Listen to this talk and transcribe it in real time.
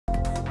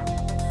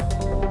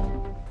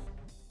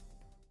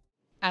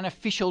An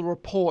official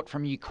report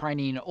from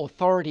Ukrainian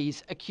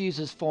authorities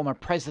accuses former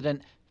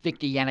President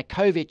Viktor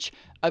Yanukovych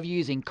of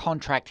using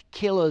contract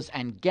killers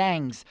and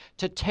gangs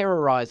to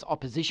terrorise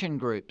opposition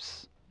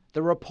groups.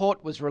 The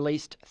report was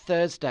released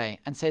Thursday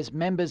and says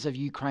members of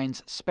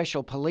Ukraine's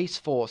special police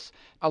force,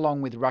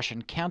 along with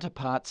Russian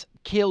counterparts,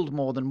 killed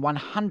more than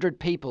 100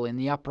 people in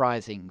the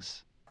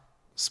uprisings.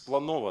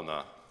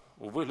 Спланована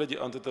у вигляді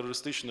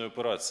антитерористичної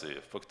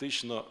операції,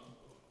 фактично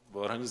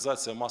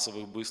організація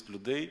масових вбивств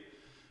людей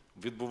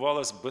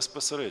відбувалась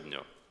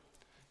безпосередньо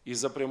і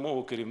за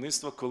прямого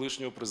керівництва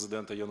колишнього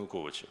президента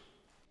Януковича.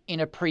 In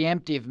a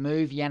preemptive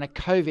move,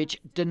 Yanukovych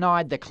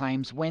denied the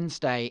claims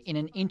Wednesday in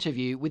an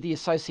interview with the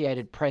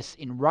Associated Press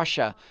in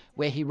Russia,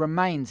 where he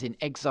remains in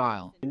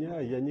exile.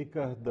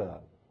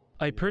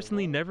 I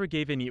personally never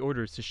gave any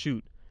orders to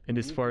shoot, and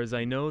as far as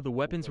I know, the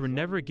weapons were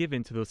never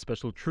given to those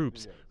special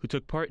troops who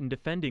took part in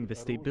defending the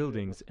state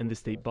buildings and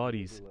the state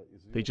bodies.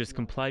 They just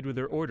complied with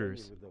their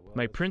orders.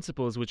 My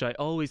principles, which I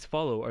always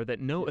follow, are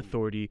that no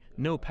authority,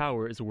 no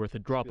power is worth a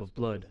drop of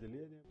blood.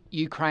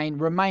 Ukraine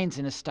remains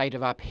in a state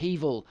of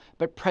upheaval,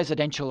 but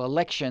presidential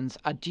elections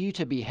are due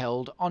to be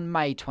held on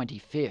May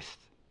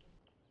 25th.